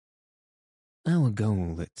Our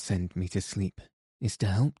goal at Send Me to Sleep is to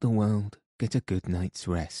help the world get a good night's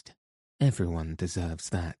rest. Everyone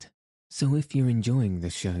deserves that. So if you're enjoying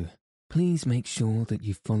the show, please make sure that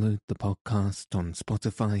you've followed the podcast on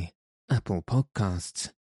Spotify, Apple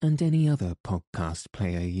Podcasts, and any other podcast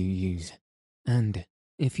player you use. And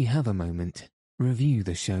if you have a moment, review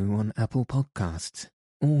the show on Apple Podcasts.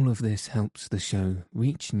 All of this helps the show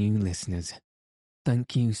reach new listeners.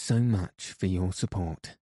 Thank you so much for your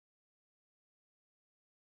support.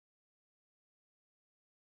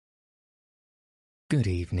 Good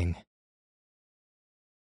evening.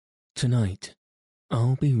 Tonight,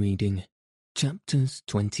 I'll be reading chapters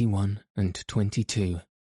 21 and 22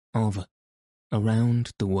 of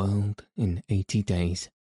Around the World in 80 Days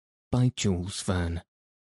by Jules Verne.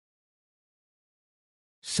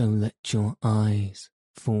 So let your eyes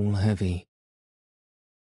fall heavy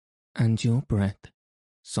and your breath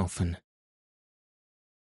soften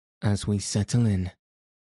as we settle in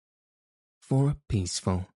for a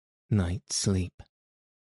peaceful night's sleep.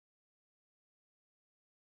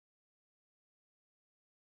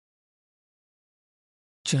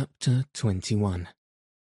 Chapter 21,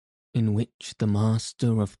 in which the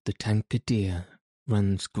master of the Tankadere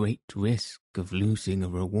runs great risk of losing a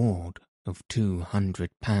reward of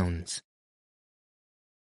 £200.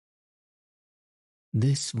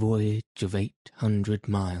 This voyage of 800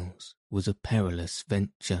 miles was a perilous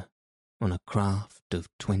venture on a craft of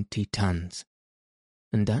 20 tons,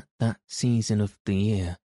 and at that season of the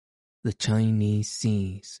year, the Chinese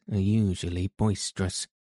seas are usually boisterous,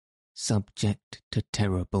 subject to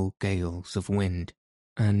terrible gales of wind,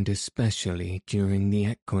 and especially during the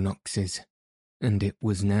equinoxes, and it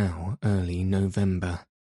was now early November.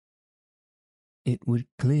 It would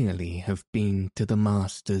clearly have been to the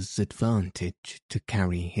master's advantage to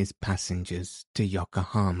carry his passengers to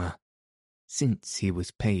Yokohama, since he was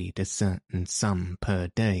paid a certain sum per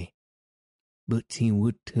day, but he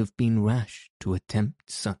would have been rash to attempt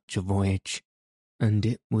such a voyage, and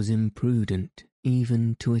it was imprudent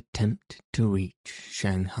even to attempt to reach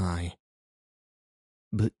Shanghai.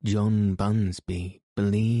 But John Bunsby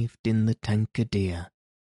believed in the Tankadere,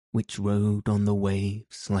 which rode on the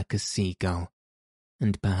waves like a seagull,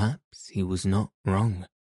 and perhaps he was not wrong.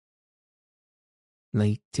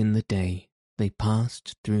 Late in the day they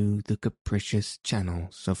passed through the capricious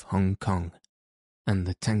channels of Hong Kong, and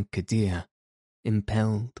the Tankadere,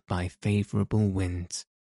 impelled by favourable winds,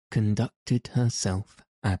 conducted herself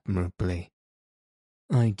admirably.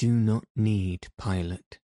 "I do not need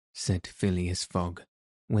pilot," said Phileas Fogg,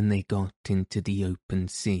 when they got into the open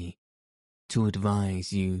sea, "to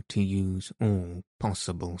advise you to use all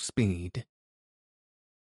possible speed."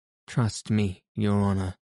 "Trust me, your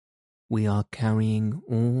honour, we are carrying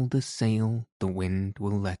all the sail the wind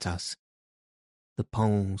will let us. The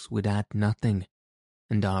poles would add nothing,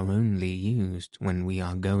 and are only used when we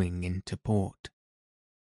are going into port."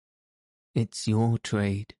 "It's your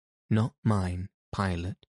trade, not mine,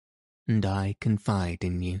 pilot, and I confide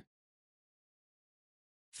in you."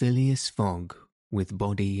 Phileas Fogg, with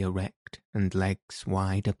body erect and legs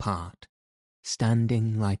wide apart,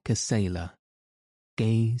 standing like a sailor,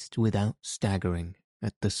 gazed without staggering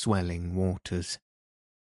at the swelling waters.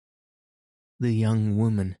 The young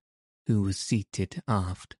woman, who was seated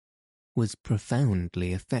aft, was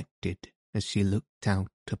profoundly affected as she looked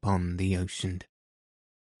out upon the ocean,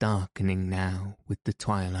 darkening now with the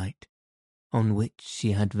twilight, on which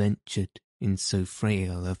she had ventured in so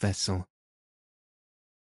frail a vessel.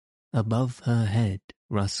 Above her head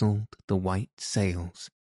rustled the white sails,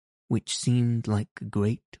 which seemed like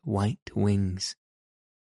great white wings.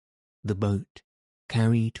 The boat,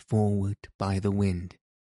 carried forward by the wind,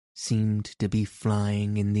 seemed to be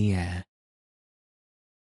flying in the air.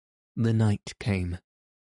 The night came.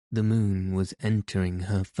 The moon was entering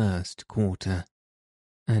her first quarter,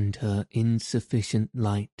 and her insufficient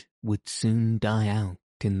light would soon die out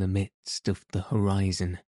in the midst of the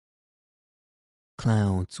horizon.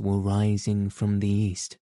 Clouds were rising from the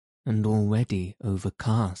east, and already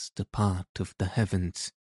overcast a part of the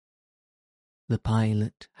heavens. The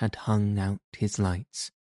pilot had hung out his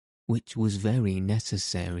lights, which was very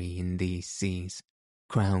necessary in these seas,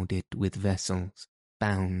 crowded with vessels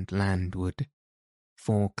bound landward,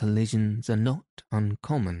 for collisions are not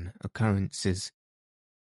uncommon occurrences,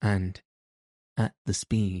 and, at the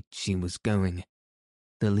speed she was going,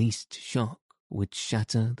 the least shock would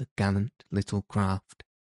shatter the gallant little craft.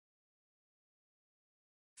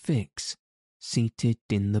 Fix, seated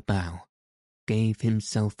in the bow, gave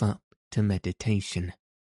himself up to meditation.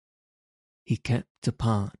 He kept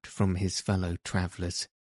apart from his fellow travellers,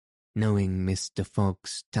 knowing Mr.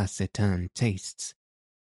 Fogg's taciturn tastes,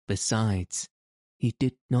 Besides, he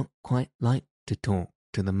did not quite like to talk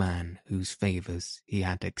to the man whose favours he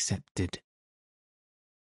had accepted.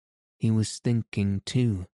 He was thinking,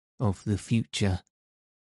 too, of the future.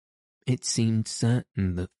 It seemed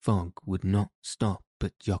certain that Fogg would not stop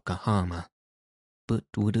at Yokohama, but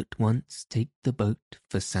would at once take the boat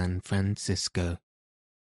for San Francisco,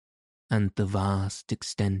 and the vast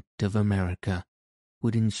extent of America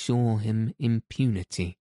would ensure him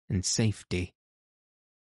impunity and safety.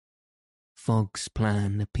 Fogg's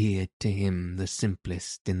plan appeared to him the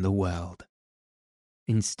simplest in the world.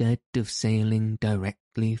 Instead of sailing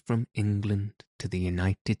directly from England to the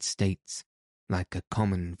United States like a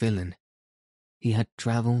common villain, he had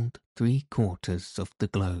travelled 3/4 of the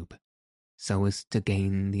globe, so as to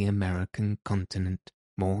gain the American continent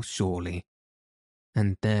more surely,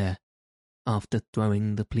 and there, after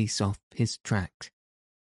throwing the police off his tracks,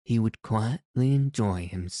 he would quietly enjoy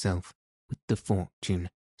himself with the fortune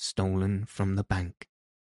stolen from the bank.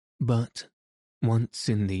 But, once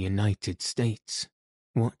in the United States,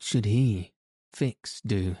 what should he, Fix,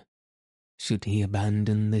 do? Should he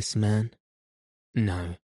abandon this man?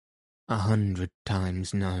 No, 100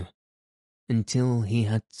 times no. Until he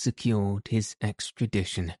had secured his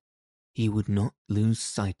extradition, he would not lose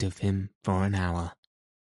sight of him for an hour.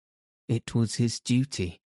 It was his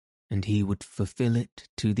duty, and he would fulfill it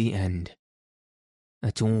to the end.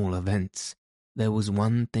 At all events, there was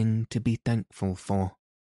one thing to be thankful for.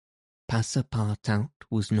 Passepartout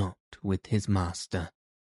was not with his master,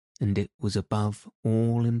 and it was above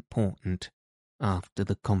all important, after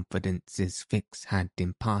the confidences Fix had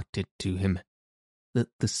imparted to him, that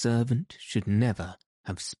the servant should never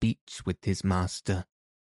have speech with his master.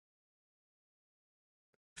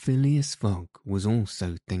 Phileas Fogg was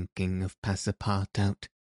also thinking of Passepartout,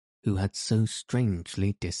 who had so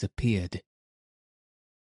strangely disappeared.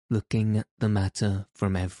 Looking at the matter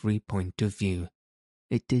from every point of view,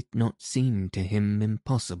 it did not seem to him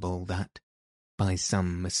impossible that, by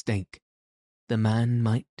some mistake, the man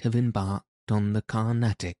might have embarked on the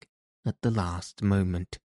Carnatic at the last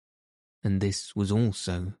moment, and this was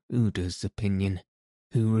also Uda's opinion,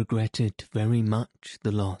 who regretted very much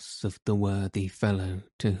the loss of the worthy fellow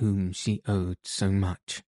to whom she owed so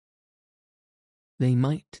much. They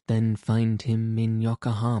might then find him in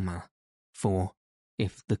Yokohama, for,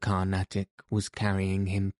 if the Carnatic was carrying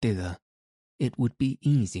him thither, it would be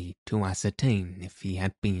easy to ascertain if he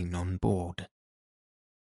had been on board.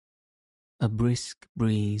 A brisk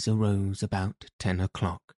breeze arose about 10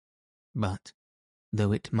 o'clock, but,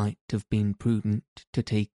 though it might have been prudent to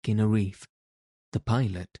take in a reef, the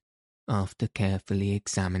pilot, after carefully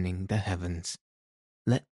examining the heavens,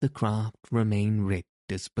 let the craft remain rigged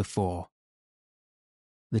as before.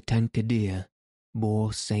 The Tankadere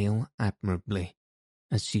bore sail admirably,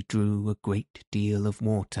 as she drew a great deal of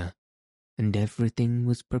water, and everything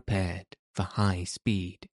was prepared for high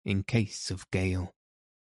speed in case of gale.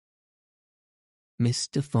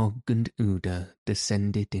 Mr. Fogg and Uda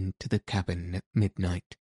descended into the cabin at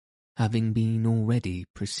midnight, having been already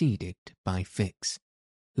preceded by Fix,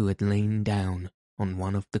 who had lain down on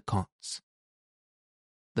one of the cots.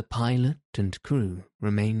 The pilot and crew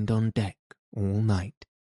remained on deck all night.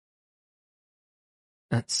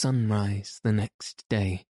 At sunrise the next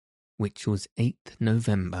day, which was 8th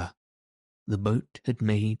November, the boat had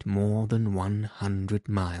made more than 100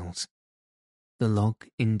 miles. The log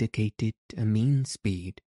indicated a mean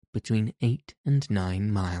speed between 8 and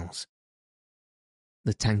 9 miles.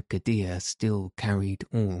 The Tankadere still carried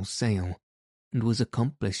all sail, and was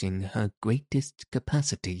accomplishing her greatest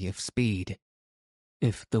capacity of speed.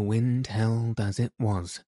 If the wind held as it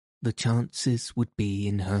was, the chances would be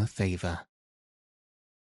in her favour.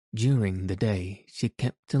 During the day she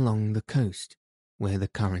kept along the coast, where the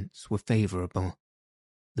currents were favourable.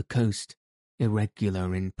 The coast,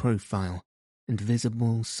 irregular in profile, and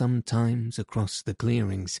visible sometimes across the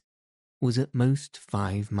clearings, was at most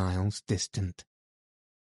 5 miles distant.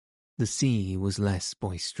 The sea was less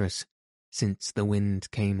boisterous, since the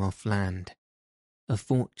wind came off land, a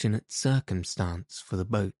fortunate circumstance for the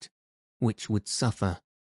boat, which would suffer,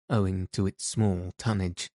 owing to its small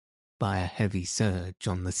tonnage, by a heavy surge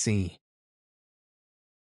on the sea.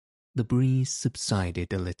 The breeze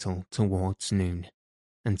subsided a little towards noon,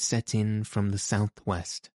 and set in from the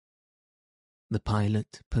southwest. The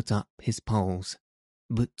pilot put up his poles,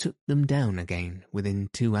 but took them down again within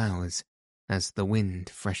 2 hours, as the wind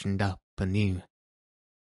freshened up anew.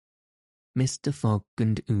 Mr. Fogg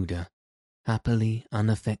and Uda, happily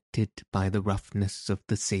unaffected by the roughness of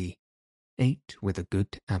the sea, ate with a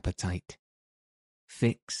good appetite.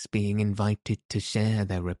 Fix being invited to share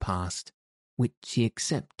their repast, which he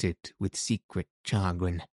accepted with secret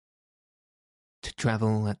chagrin, to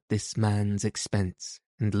travel at this man's expense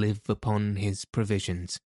and live upon his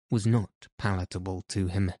provisions was not palatable to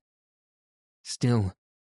him. Still,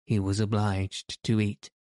 he was obliged to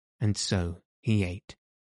eat, and so he ate.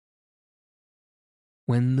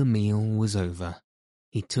 When the meal was over,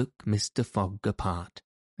 he took Mr. Fogg apart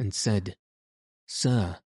and said,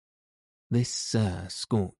 "Sir." This "sir"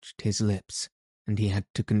 scorched his lips, and he had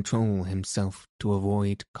to control himself to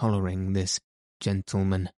avoid collaring this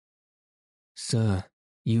gentleman. "Sir,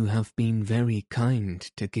 you have been very kind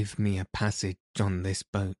to give me a passage on this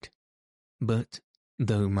boat, but,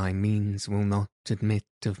 though my means will not admit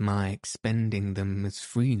of my expending them as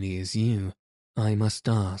freely as you, I must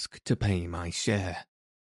ask to pay my share."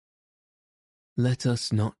 "Let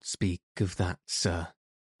us not speak of that, sir,"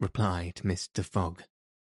 replied Mr. Fogg.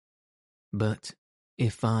 "But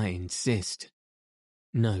if I insist—"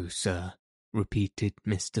 "No, sir," repeated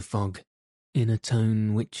Mr. Fogg, in a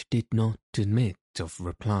tone which did not admit of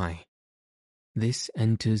reply. "This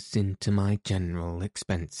enters into my general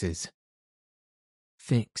expenses."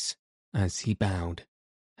 Fix, as he bowed,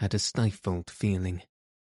 had a stifled feeling,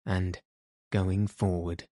 and, going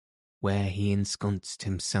forward, where he ensconced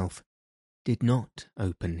himself, did not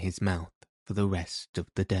open his mouth for the rest of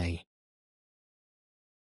the day.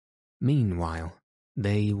 Meanwhile,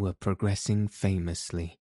 they were progressing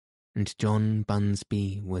famously, and John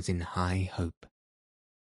Bunsby was in high hope.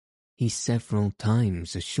 He several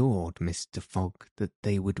times assured Mr. Fogg that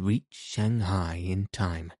they would reach Shanghai in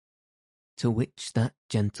time, to which that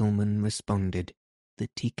gentleman responded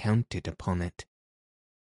that he counted upon it.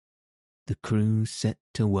 The crew set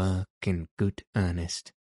to work in good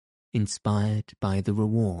earnest, inspired by the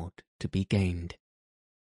reward to be gained.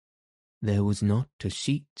 There was not a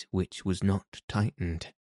sheet which was not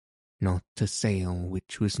tightened, not a sail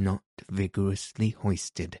which was not vigorously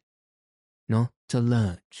hoisted, not a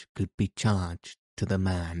lurch could be charged to the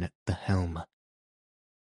man at the helm.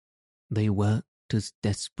 They worked as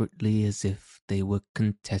desperately as if they were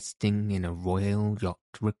contesting in a royal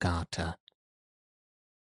yacht regatta.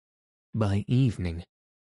 By evening,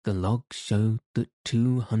 the logs showed that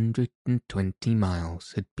 220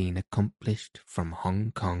 miles had been accomplished from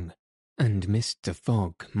Hong Kong, and Mr.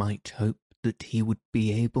 Fogg might hope that he would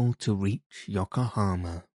be able to reach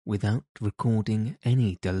Yokohama without recording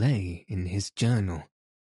any delay in his journal,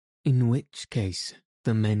 in which case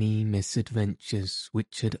the many misadventures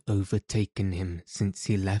which had overtaken him since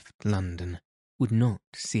he left London would not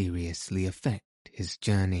seriously affect his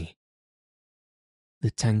journey. The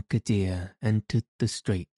Tankadere entered the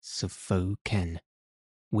Straits of Fo Ken,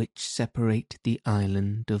 which separate the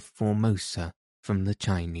island of Formosa from the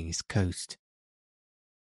Chinese coast,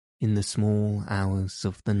 in the small hours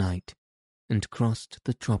of the night, and crossed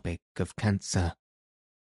the Tropic of Cancer.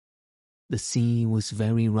 The sea was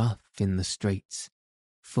very rough in the straits,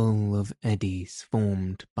 full of eddies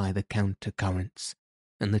formed by the counter-currents,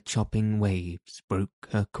 and the chopping waves broke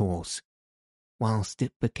her course, whilst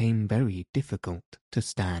it became very difficult to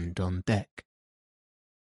stand on deck.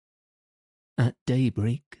 At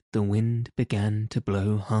daybreak the wind began to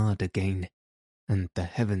blow hard again, and the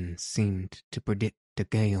heavens seemed to predict a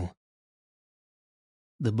gale.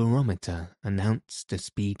 The barometer announced a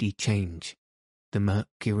speedy change, the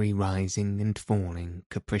mercury rising and falling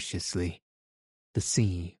capriciously. The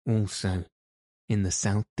sea also, in the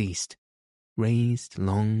southeast, raised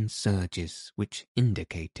long surges which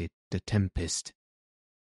indicated a tempest.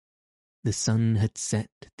 The sun had set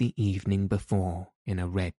the evening before in a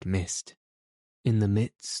red mist, in the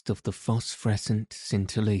midst of the phosphorescent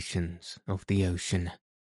scintillations of the ocean.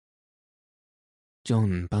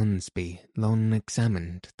 John Bunsby long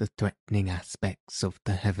examined the threatening aspects of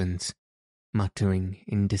the heavens, muttering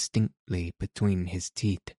indistinctly between his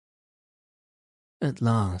teeth. At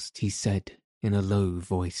last he said in a low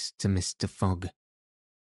voice to Mr. Fogg,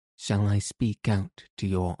 "Shall I speak out to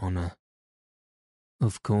your honour?"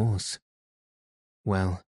 "Of course."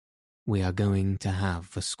 "Well, we are going to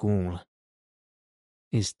have a squall."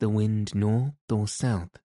 "Is the wind north or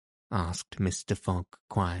south?" asked Mr. Fogg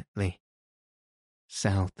quietly.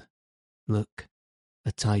 "South. Look,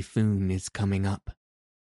 a typhoon is coming up."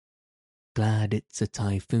 "Glad it's a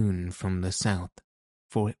typhoon from the south,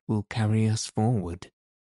 for it will carry us forward."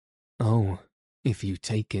 "Oh, if you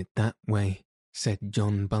take it that way," said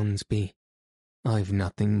John Bunsby, "I've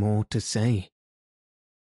nothing more to say."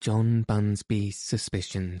 John Bunsby's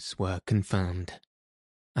suspicions were confirmed.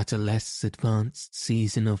 At a less advanced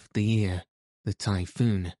season of the year, the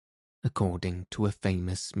typhoon, according to a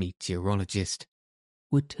famous meteorologist,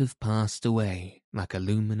 would have passed away like a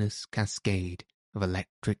luminous cascade of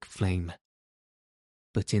electric flame.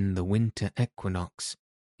 But in the winter equinox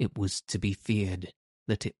it was to be feared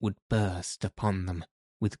that it would burst upon them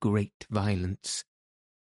with great violence.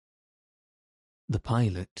 The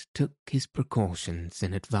pilot took his precautions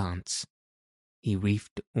in advance. He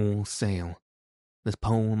reefed all sail. The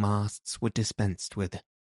pole masts were dispensed with.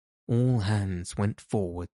 All hands went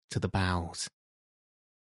forward to the bows.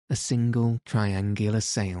 A single triangular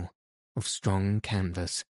sail of strong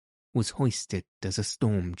canvas was hoisted as a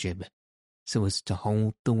storm jib, so as to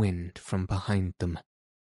hold the wind from behind them.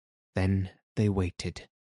 Then they waited.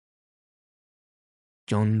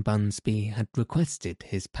 John Bunsby had requested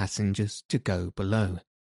his passengers to go below,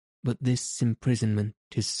 but this imprisonment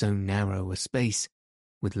is so narrow a space,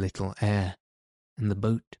 with little air, and the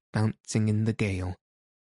boat bouncing in the gale,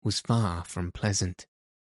 was far from pleasant.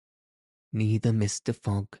 Neither Mr.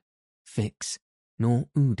 Fogg, Fix, nor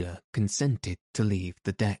Ouda consented to leave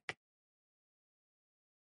the deck.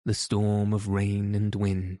 The storm of rain and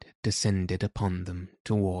wind descended upon them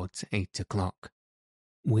towards 8 o'clock.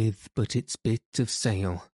 With but its bit of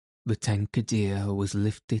sail, the Tankadere was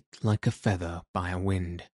lifted like a feather by a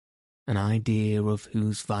wind, an idea of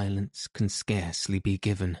whose violence can scarcely be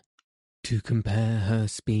given. To compare her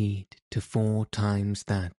speed to 4 times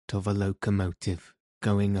that of a locomotive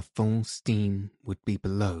going a full steam would be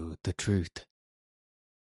below the truth.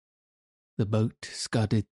 The boat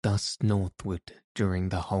scudded thus northward during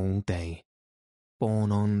the whole day,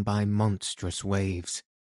 borne on by monstrous waves,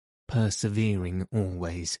 persevering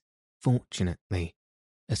always, fortunately,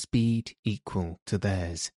 a speed equal to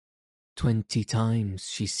theirs. 20 times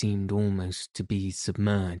she seemed almost to be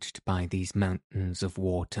submerged by these mountains of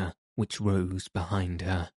water which rose behind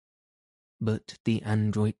her. But the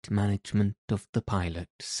adroit management of the pilot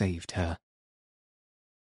saved her.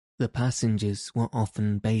 The passengers were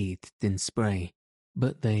often bathed in spray,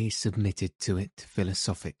 but they submitted to it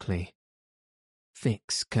philosophically.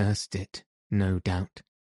 Fix cursed it, no doubt,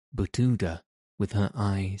 but Ouda, with her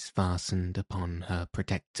eyes fastened upon her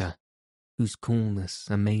protector, whose coolness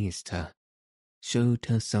amazed her, showed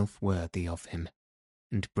herself worthy of him,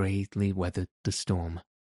 and bravely weathered the storm.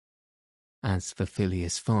 As for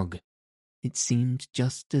Phileas Fogg, it seemed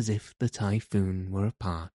just as if the typhoon were a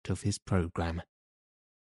part of his programme.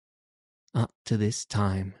 Up to this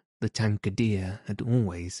time the Tankadere had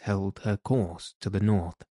always held her course to the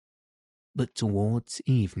north, but towards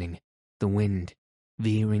evening the wind,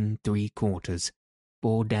 veering 3/4,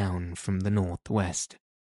 bore down from the northwest.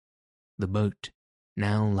 The boat,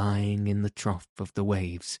 now lying in the trough of the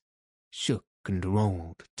waves, shook and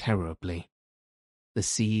rolled terribly. The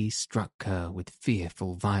sea struck her with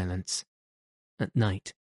fearful violence. At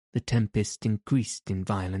night the tempest increased in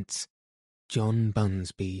violence. John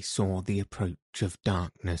Bunsby saw the approach of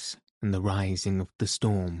darkness and the rising of the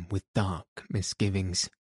storm with dark misgivings.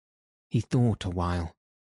 He thought a while,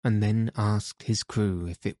 and then asked his crew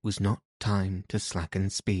if it was not time to slacken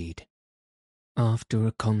speed. After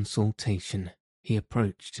a consultation, he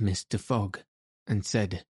approached Mr. Fogg and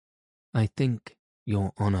said, "I think,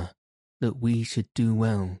 Your Honour, that we should do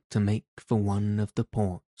well to make for one of the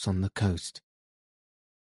ports on the coast."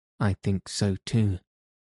 "I think so too."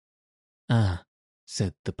 "Ah,"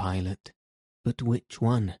 said the pilot, "but which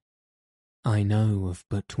one?" "I know of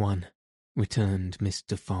but one," returned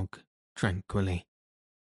Mr. Fogg tranquilly.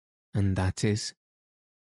 "And that is?"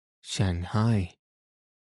 "Shanghai."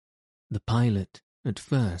 The pilot, at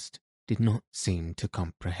first, did not seem to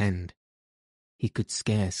comprehend. He could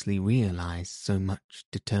scarcely realize so much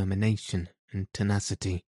determination and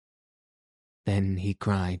tenacity. Then he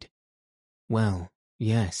cried, "Well,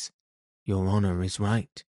 yes, Your Honour is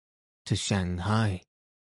right. To Shanghai."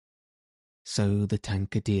 So the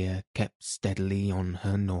Tankadere kept steadily on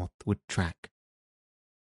her northward track.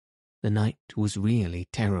 The night was really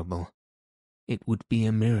terrible. It would be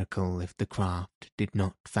a miracle if the craft did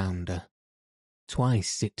not founder.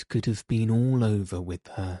 Twice it could have been all over with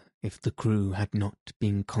her if the crew had not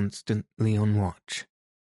been constantly on watch.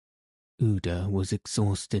 Ouda was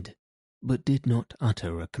exhausted, but did not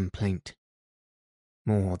utter a complaint.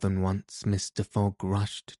 More than once Mr. Fogg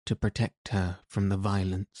rushed to protect her from the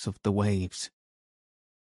violence of the waves.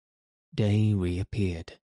 Day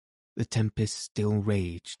reappeared. The tempest still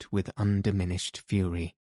raged with undiminished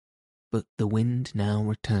fury, but the wind now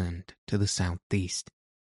returned to the southeast.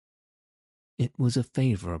 It was a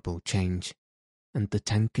favourable change, and the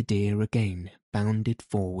Tankadere again bounded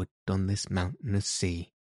forward on this mountainous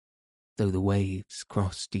sea, though the waves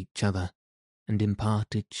crossed each other and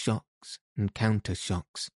imparted shocks and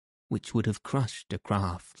counter-shocks which would have crushed a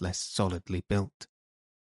craft less solidly built.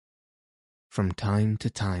 From time to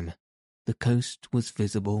time the coast was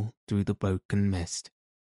visible through the broken mist,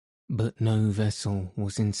 but no vessel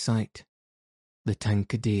was in sight. the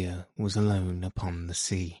Tankadere was alone upon the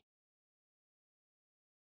sea.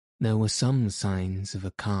 There were some signs of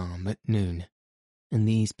a calm at noon, and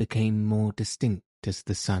these became more distinct as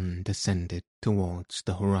the sun descended towards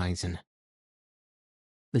the horizon.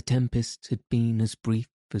 The tempest had been as brief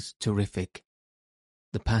as terrific.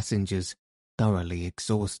 The passengers, thoroughly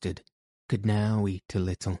exhausted, could now eat a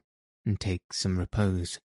little and take some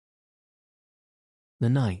repose. The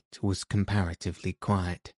night was comparatively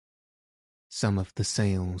quiet. Some of the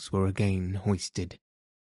sails were again hoisted,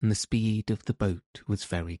 and the speed of the boat was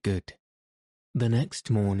very good. The next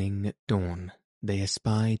morning at dawn they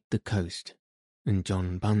espied the coast, and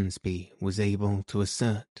John Bunsby was able to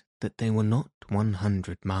assert that they were not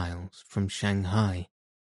 100 miles from Shanghai.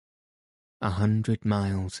 100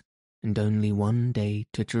 miles, and only 1 day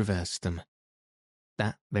to traverse them.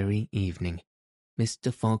 That very evening,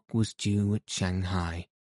 Mr. Fogg was due at Shanghai,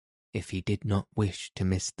 if he did not wish to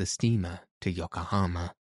miss the steamer to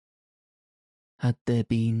Yokohama. Had there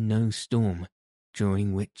been no storm,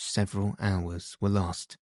 during which several hours were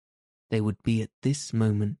lost, they would be at this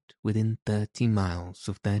moment within 30 miles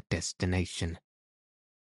of their destination.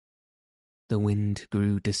 The wind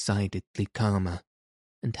grew decidedly calmer,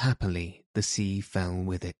 and happily the sea fell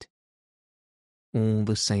with it. All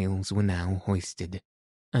the sails were now hoisted,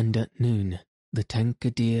 and at noon the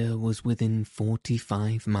Tankadere was within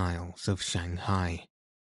 45 miles of Shanghai.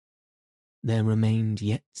 There remained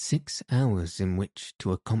yet 6 hours in which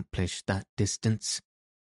to accomplish that distance.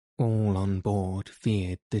 All on board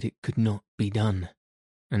feared that it could not be done,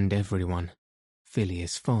 and everyone,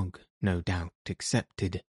 Phileas Fogg no doubt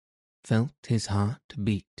excepted, felt his heart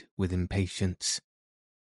beat with impatience.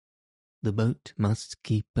 The boat must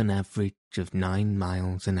keep an average of 9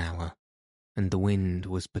 miles an hour, and the wind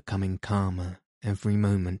was becoming calmer every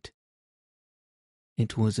moment.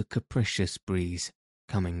 It was a capricious breeze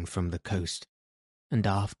coming from the coast, and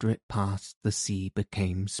after it passed the sea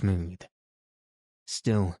became smooth.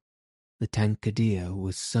 Still, the Tankadere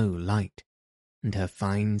was so light, and her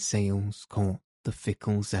fine sails caught the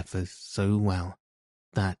fickle zephyrs so well,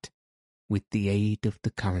 that, with the aid of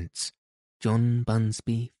the currents, John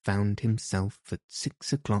Bunsby found himself at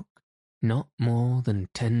 6 o'clock not more than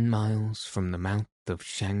 10 miles from the mouth of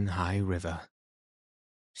Shanghai River.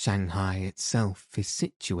 Shanghai itself is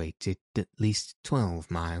situated at least 12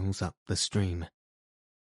 miles up the stream.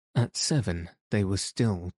 At 7 they were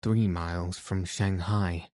still 3 miles from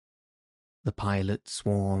Shanghai. The pilot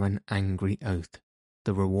swore an angry oath.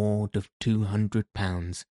 The reward of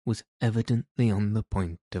 £200 was evidently on the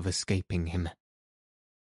point of escaping him.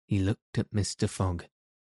 He looked at Mr. Fogg.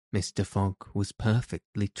 Mr. Fogg was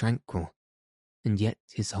perfectly tranquil, and yet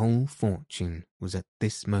his whole fortune was at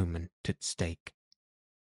this moment at stake.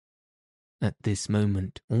 At this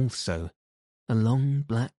moment also, a long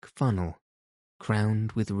black funnel,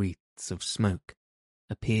 crowned with wreaths of smoke,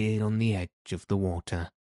 appeared on the edge of the water.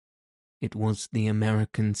 It was the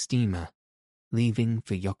American steamer, leaving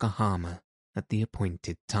for Yokohama at the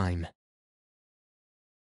appointed time.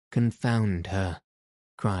 "Confound her!"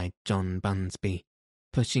 cried John Bunsby,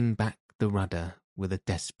 pushing back the rudder with a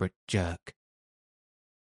desperate jerk.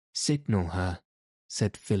 "Signal her,"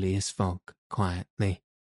 said Phileas Fogg quietly.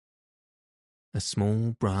 A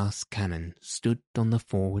small brass cannon stood on the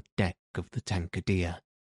forward deck of the Tankadere,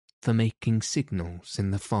 for making signals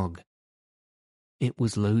in the fog. It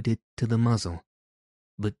was loaded to the muzzle,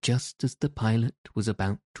 but just as the pilot was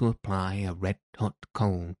about to apply a red-hot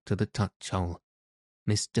coal to the touch-hole,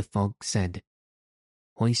 Mr. Fogg said,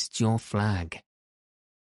 "Hoist your flag."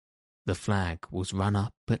 The flag was run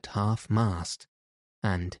up at half-mast,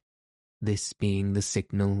 and, this being the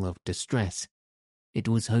signal of distress, it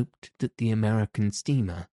was hoped that the American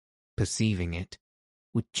steamer, perceiving it,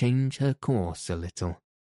 would change her course a little,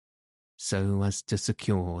 so as to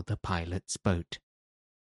secure the pilot's boat.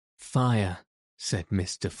 "Fire!" said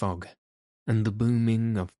Mr. Fogg, and the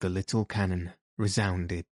booming of the little cannon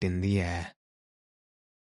resounded in the air.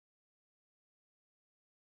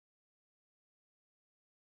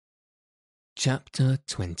 Chapter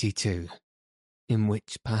 22, in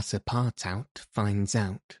which Passepartout finds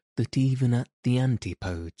out that even at the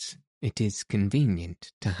Antipodes it is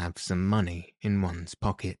convenient to have some money in one's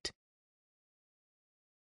pocket.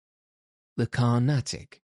 The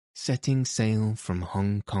Carnatic, setting sail from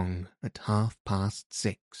Hong Kong at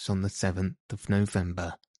 6:30 on the 7th of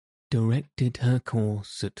November, directed her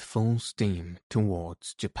course at full steam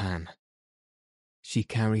towards Japan. She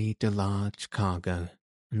carried a large cargo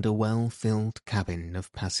and a well-filled cabin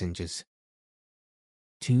of passengers.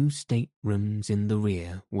 2 state-rooms in the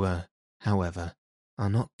rear were, however,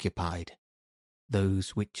 unoccupied,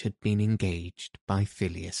 those which had been engaged by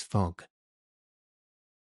Phileas Fogg.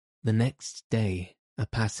 The next day, a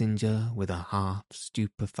passenger with a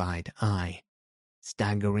half-stupefied eye,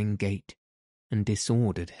 staggering gait, and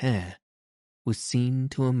disordered hair was seen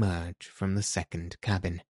to emerge from the second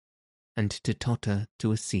cabin, and to totter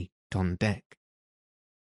to a seat on deck.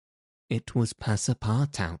 It was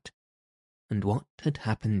Passepartout, and what had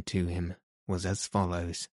happened to him was as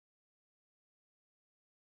follows.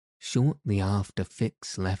 Shortly after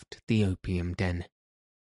Fix left the opium den,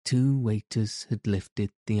 2 waiters had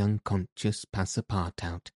lifted the unconscious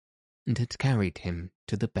Passepartout and had carried him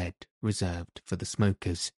to the bed reserved for the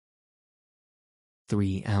smokers.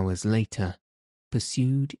 3 hours later,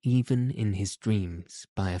 pursued even in his dreams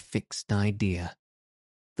by a fixed idea,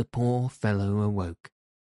 the poor fellow awoke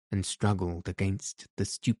and struggled against the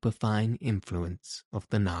stupefying influence of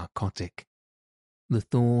the narcotic. The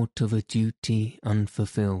thought of a duty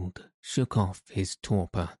unfulfilled shook off his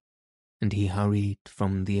torpor, and he hurried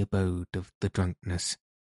from the abode of the drunkenness.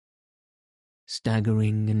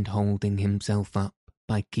 Staggering and holding himself up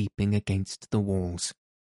by keeping against the walls,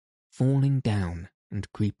 falling down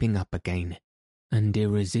and creeping up again, and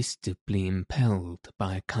irresistibly impelled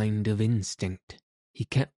by a kind of instinct, he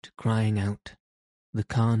kept crying out, "The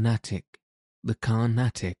Carnatic, the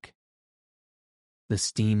Carnatic." The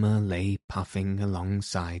steamer lay puffing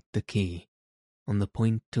alongside the quay, on the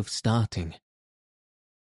point of starting.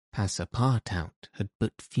 Passepartout had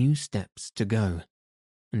but few steps to go,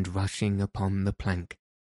 and rushing upon the plank,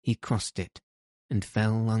 he crossed it, and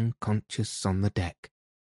fell unconscious on the deck,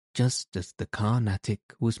 just as the Carnatic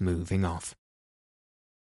was moving off.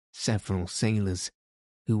 Several sailors,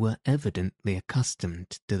 who were evidently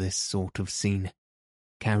accustomed to this sort of scene,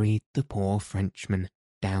 carried the poor Frenchman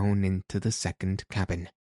down into the second cabin,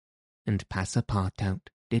 and Passepartout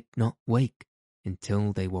did not wake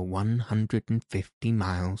until they were 150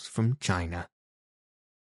 miles from China.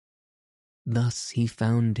 Thus he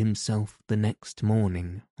found himself the next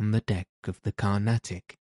morning on the deck of the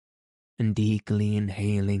Carnatic, and eagerly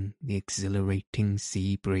inhaling the exhilarating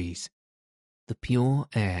sea breeze. The pure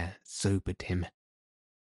air sobered him.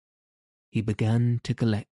 He began to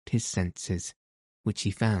collect his senses, which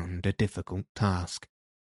he found a difficult task,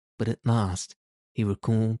 but at last he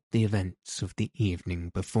recalled the events of the evening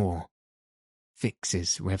before,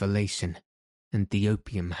 Fix's revelation, and the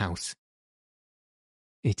opium house.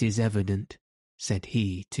 "It is evident," said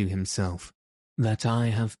he to himself, "that I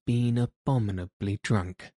have been abominably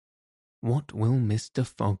drunk. What will Mr.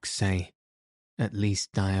 Fogg say? At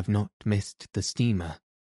least I have not missed the steamer,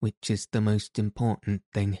 which is the most important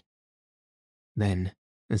thing." Then,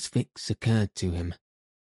 as Fix occurred to him,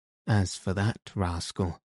 "As for that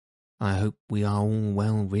rascal, I hope we are all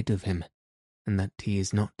well rid of him, and that he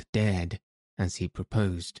is not dared, as he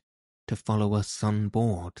proposed, to follow us on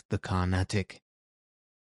board the Carnatic.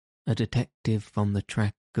 A detective on the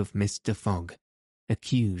track of Mr. Fogg,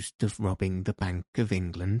 accused of robbing the Bank of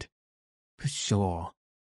England? Pshaw!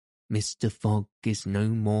 Mr. Fogg is no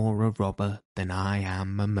more a robber than I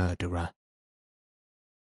am a murderer."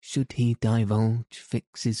 Should he divulge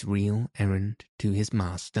Fix's real errand to his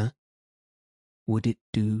master? Would it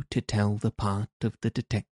do to tell the part of the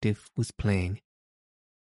detective was playing?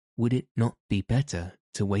 Would it not be better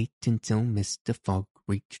to wait until Mr. Fogg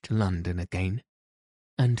reached London again,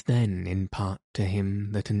 and then impart to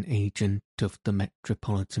him that an agent of the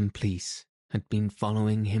Metropolitan Police had been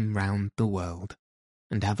following him round the world,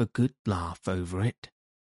 and have a good laugh over it?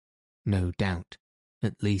 No doubt,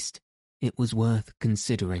 at least, it was worth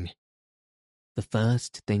considering. The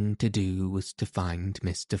first thing to do was to find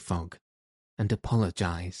Mr. Fogg, and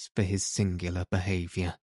apologize for his singular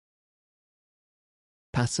behaviour.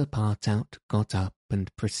 Passepartout got up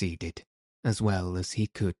and proceeded, as well as he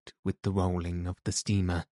could with the rolling of the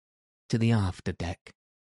steamer, to the after-deck.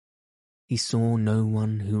 He saw no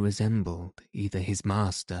one who resembled either his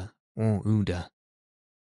master or Uda.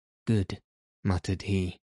 "Good," muttered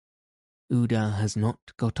he. "Uda has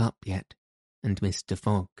not got up yet, and Mr.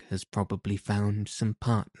 Fogg has probably found some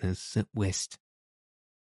partners at whist."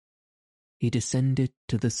 He descended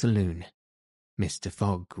to the saloon. Mr.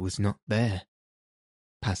 Fogg was not there.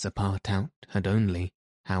 Passepartout had only,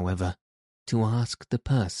 however, to ask the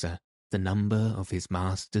purser the number of his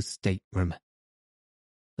master's stateroom.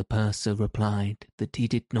 The purser replied that he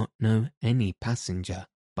did not know any passenger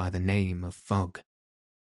by the name of Fogg.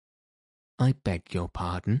 "I beg your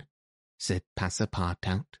pardon," said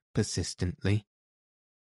Passepartout persistently.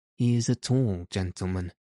 "He is a tall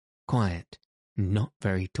gentleman, quiet, and not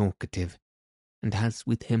very talkative, and has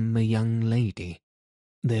with him a young lady."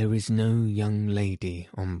 "There is no young lady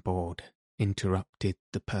on board," interrupted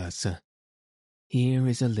the purser. "Here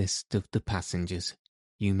is a list of the passengers.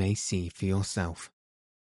 You may see for yourself."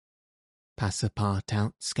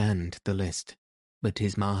 Passepartout scanned the list, but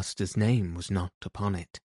his master's name was not upon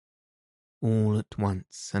it. All at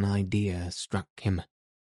once an idea struck him.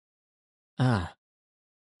 Ah,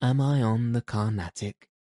 am I on the Carnatic?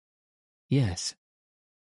 Yes.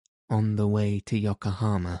 On the way to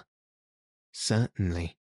Yokohama?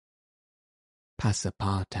 Certainly.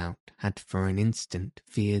 Passepartout had for an instant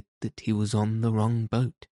feared that he was on the wrong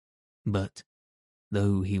boat, but,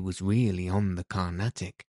 though he was really on the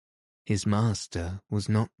Carnatic, his master was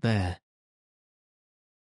not there.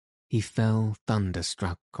 He fell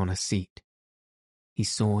thunderstruck on a seat. He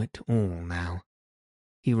saw it all now.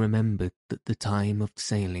 He remembered that the time of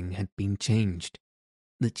sailing had been changed,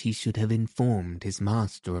 that he should have informed his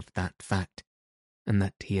master of that fact, and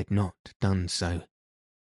that he had not done so.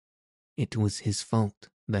 It was his fault,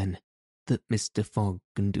 then, that Mr. Fogg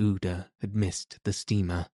and Ouda had missed the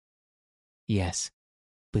steamer. Yes,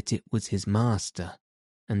 but it was his master,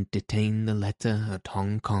 and detain the letter at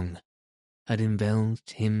Hong Kong had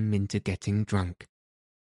indulged him into getting drunk.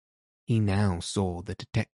 He now saw the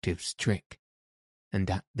detective's trick, and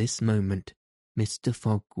at this moment Mr.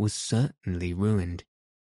 Fogg was certainly ruined.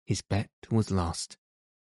 His bet was lost,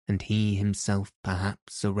 and he himself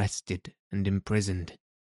perhaps arrested and imprisoned.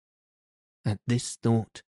 At this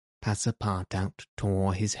thought, Passepartout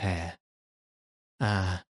tore his hair.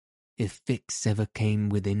 Ah, if Fix ever came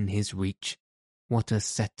within his reach, what a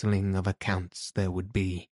settling of accounts there would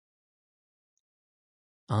be.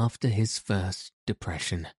 After his first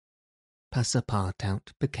depression,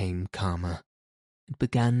 Passepartout became calmer and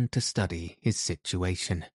began to study his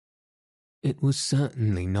situation. It was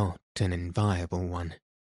certainly not an enviable one.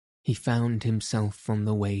 He found himself on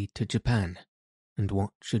the way to Japan, and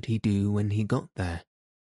what should he do when he got there?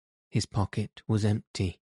 His pocket was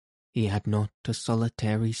empty. He had not a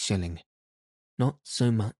solitary shilling, not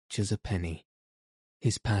so much as a penny.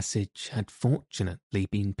 His passage had fortunately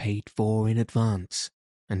been paid for in advance,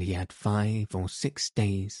 and he had 5 or 6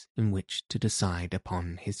 days in which to decide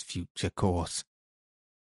upon his future course.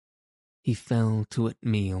 He fell to at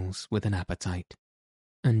meals with an appetite,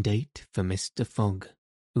 and ate for Mr. Fogg,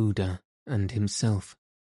 Ouda, and himself.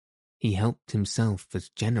 He helped himself as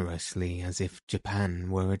generously as if Japan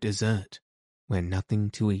were a dessert, where nothing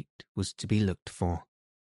to eat was to be looked for.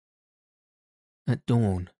 At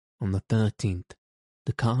dawn, on the 13th,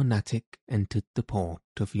 the Carnatic entered the port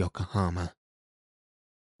of Yokohama.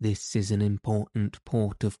 This is an important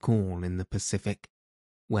port of call in the Pacific,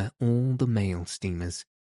 where all the mail steamers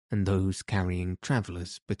and those carrying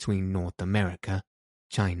travellers between North America,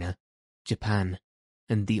 China, Japan,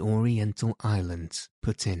 and the Oriental Islands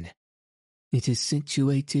put in. It is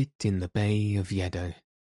situated in the Bay of Yedo,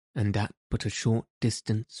 and at but a short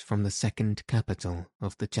distance from the second capital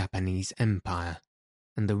of the Japanese Empire,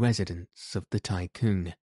 and the residence of the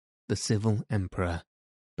Tycoon, the civil emperor,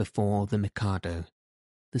 before the Mikado,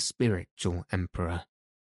 the spiritual emperor,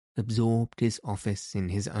 absorbed his office in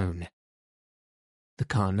his own. The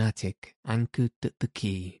Carnatic anchored at the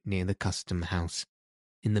quay near the custom house,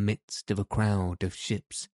 in the midst of a crowd of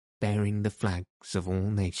ships bearing the flags of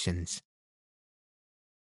all nations.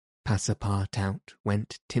 Passepartout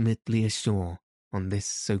went timidly ashore on this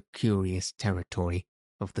so curious territory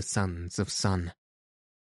of the Sons of Sun.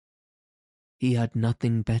 He had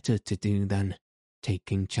nothing better to do than,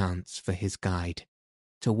 taking chance for his guide,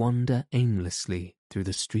 to wander aimlessly through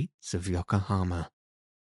the streets of Yokohama.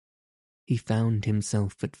 He found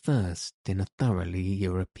himself at first in a thoroughly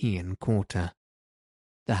European quarter,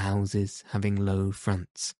 the houses having low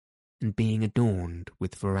fronts and being adorned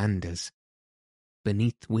with verandas,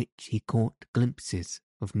 beneath which he caught glimpses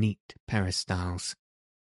of neat peristyles.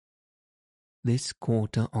 This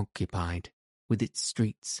quarter occupied, with its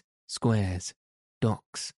streets, squares,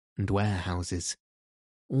 docks, and warehouses,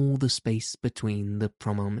 all the space between the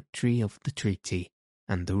promontory of the treaty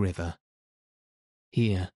and the river.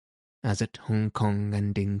 Here, as at Hong Kong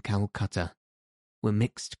and in Calcutta, were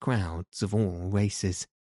mixed crowds of all races,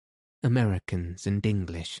 Americans and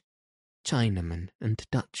English, Chinamen and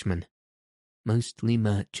Dutchmen, mostly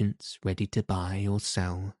merchants ready to buy or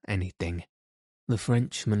sell anything. The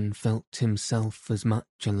Frenchman felt himself as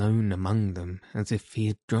much alone among them as if he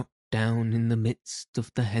had dropped down in the midst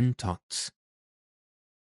of the Hentots.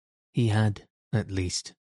 He had, at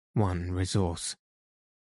least, one resource: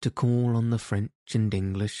 to call on the French and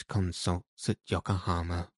English consuls at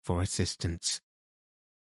Yokohama for assistance.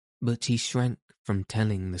 But he shrank from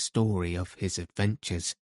telling the story of his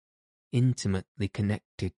adventures, intimately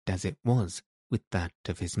connected as it was with that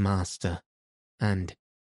of his master, and,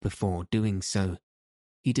 before doing so,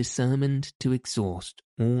 he determined to exhaust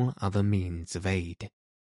all other means of aid.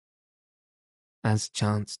 as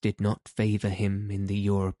chance did not favour him in the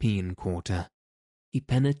European quarter, he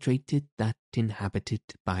penetrated that inhabited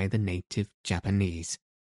by the native Japanese,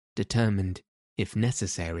 determined, if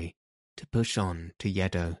necessary, to push on to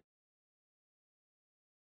Yedo.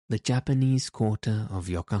 The Japanese quarter of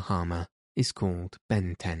Yokohama is called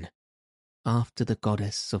Benten, after the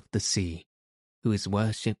goddess of the sea, who is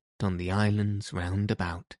worshipped on the islands round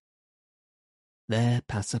about. There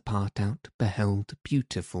Passepartout beheld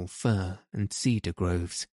beautiful fir and cedar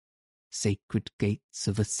groves, sacred gates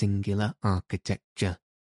of a singular architecture,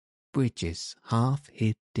 bridges half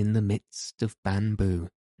hid in the midst of bamboo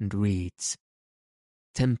and reeds,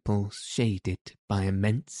 temples shaded by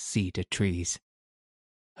immense cedar trees.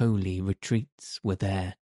 Holy retreats were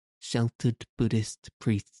there, sheltered Buddhist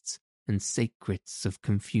priests and sacreds of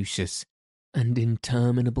Confucius, and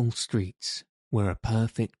interminable streets were a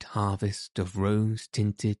perfect harvest of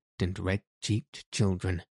rose-tinted and red-cheeked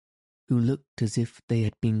children, who looked as if they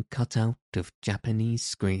had been cut out of Japanese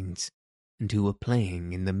screens, and who were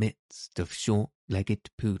playing in the midst of short-legged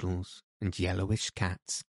poodles and yellowish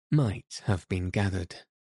cats, might have been gathered.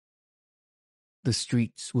 The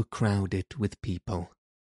streets were crowded with people.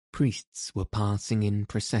 Priests were passing in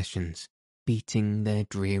processions, beating their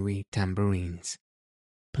dreary tambourines.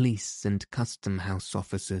 Police and custom-house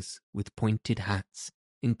officers with pointed hats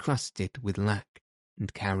encrusted with lac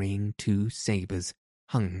and carrying 2 sabres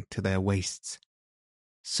hung to their waists.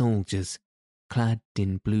 Soldiers, clad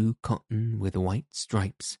in blue cotton with white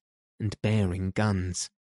stripes and bearing guns.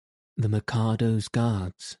 The Mikado's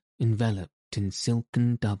guards, enveloped in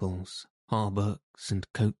silken doubles, hauberks and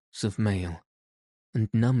coats of mail, and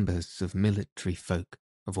numbers of military folk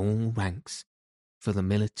of all ranks, for the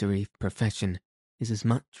military profession is as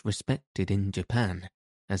much respected in Japan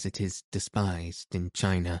as it is despised in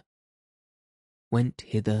China, went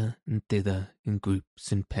hither and thither in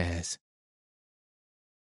groups and pairs.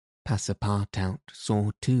 Passepartout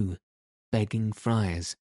saw too begging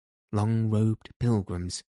friars, long-robed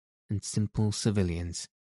pilgrims, and simple civilians,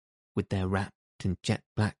 with their wrapped and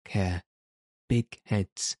jet-black hair, big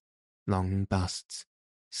heads, long busts,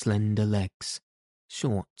 slender legs,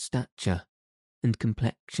 short stature, and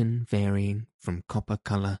complexion varying from copper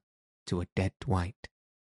colour to a dead white.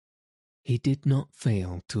 He did not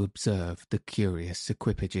fail to observe the curious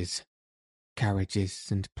equipages, carriages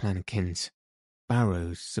and planquins,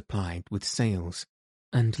 barrows supplied with sails,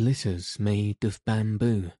 and litters made of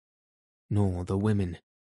bamboo, nor the women,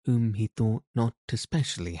 whom he thought not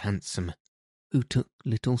especially handsome, who took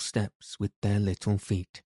little steps with their little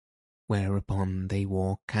feet, whereupon they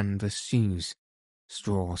wore canvas shoes,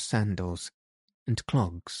 straw sandals, and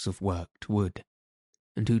clogs of worked wood,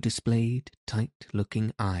 and who displayed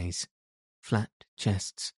tight-looking eyes, flat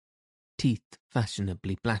chests, teeth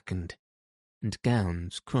fashionably blackened, and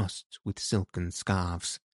gowns crossed with silken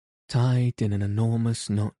scarves, tied in an enormous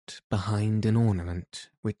knot behind an ornament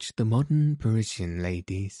which the modern Parisian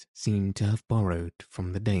ladies seem to have borrowed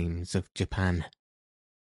from the dames of Japan.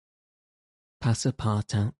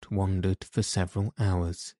 Passepartout wandered for several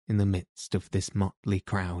hours in the midst of this motley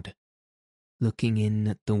crowd, looking in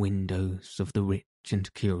at the windows of the rich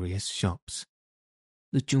and curious shops,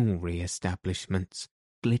 the jewellery establishments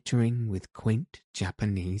glittering with quaint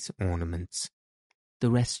Japanese ornaments,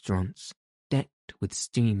 the restaurants decked with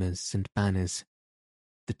streamers and banners,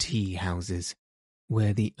 the tea-houses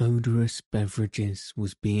where the odorous beverages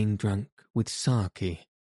was being drunk with sake,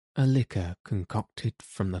 a liquor concocted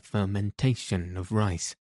from the fermentation of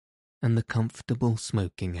rice, and the comfortable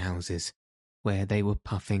smoking-houses where they were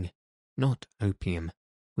puffing, not opium,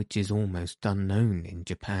 which is almost unknown in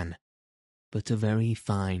Japan, but a very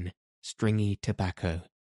fine, stringy tobacco.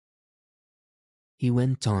 He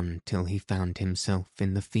went on till he found himself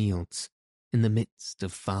in the fields, in the midst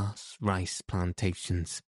of vast rice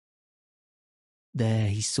plantations. There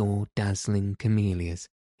he saw dazzling camellias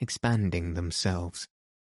expanding themselves,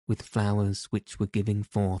 with flowers which were giving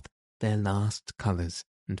forth their last colours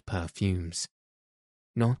and perfumes,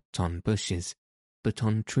 not on bushes, but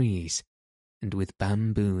on trees, and with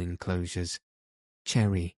bamboo enclosures,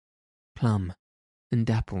 cherry, plum, and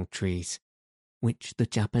apple trees, which the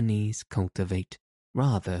Japanese cultivate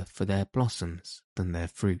rather for their blossoms than their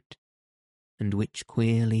fruit, and which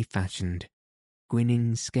queerly fashioned,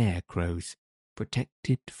 grinning scarecrows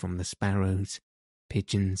protected from the sparrows,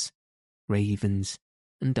 pigeons, ravens,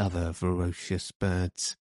 and other ferocious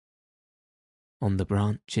birds. On the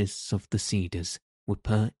branches of the cedars were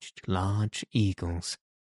perched large eagles.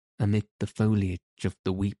 Amid the foliage of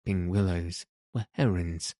the weeping willows were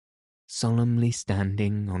herons, solemnly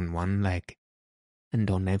standing on one leg, and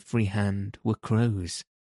on every hand were crows,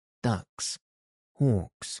 ducks,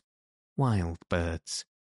 hawks, wild birds,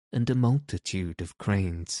 and a multitude of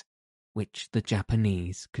cranes, which the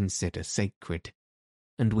Japanese consider sacred,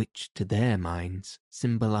 and which to their minds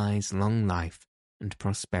symbolize long life and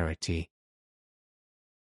prosperity.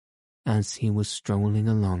 As he was strolling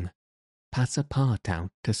along,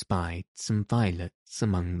 Passepartout espied some violets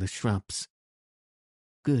among the shrubs.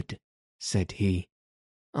 "Good," said he,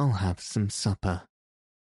 "I'll have some supper."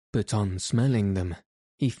 But on smelling them,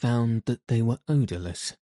 he found that they were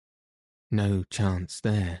odorless. No chance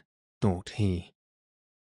there, thought he.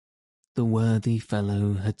 The worthy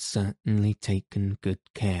fellow had certainly taken good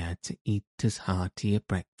care to eat as hearty a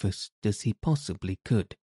breakfast as he possibly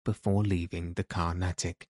could before leaving the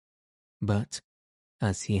Carnatic. But,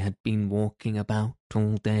 as he had been walking about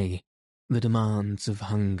all day, the demands of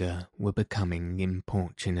hunger were becoming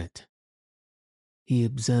importunate. He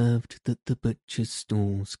observed that the butcher's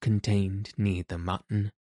stalls contained neither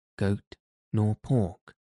mutton, goat, nor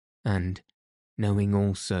pork, and, knowing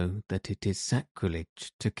also that it is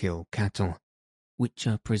sacrilege to kill cattle, which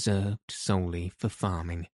are preserved solely for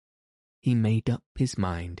farming, he made up his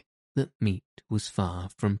mind that meat was far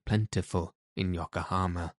from plentiful in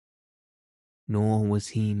Yokohama. Nor was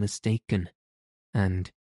he mistaken,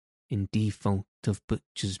 and, in default of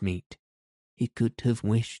butcher's meat, he could have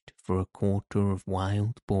wished for a quarter of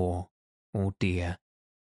wild boar or deer,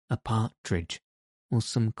 a partridge or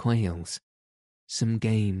some quails, some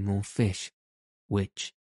game or fish,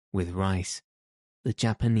 which, with rice, the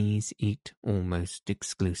Japanese eat almost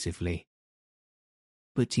exclusively.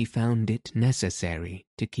 But he found it necessary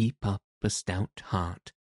to keep up a stout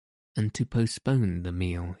heart, and to postpone the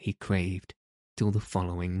meal he craved till the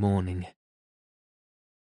following morning.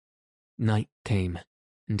 Night came,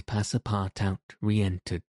 and Passepartout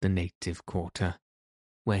re-entered the native quarter,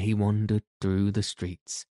 where he wandered through the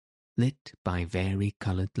streets, lit by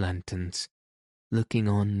vari-coloured lanterns, looking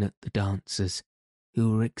on at the dancers,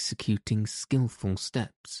 who were executing skilful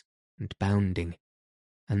steps and bounding,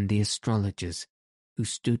 and the astrologers, who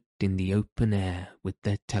stood in the open air with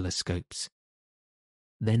their telescopes.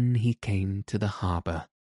 Then he came to the harbour,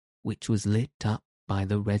 which was lit up by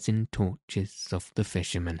the resin torches of the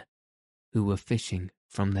fishermen, who were fishing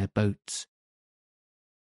from their boats.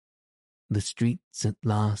 The streets at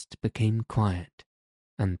last became quiet,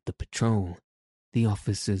 and the patrol, the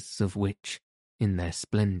officers of which, in their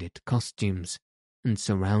splendid costumes, and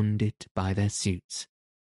surrounded by their suits,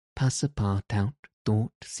 Passepartout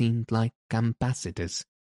thought seemed like ambassadors,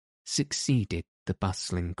 succeeded the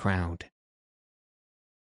bustling crowd.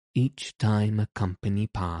 Each time a company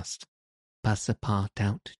passed,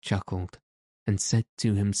 Passepartout chuckled and said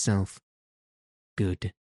to himself,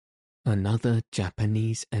 "Good, another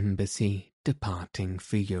Japanese embassy departing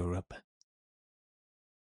for Europe."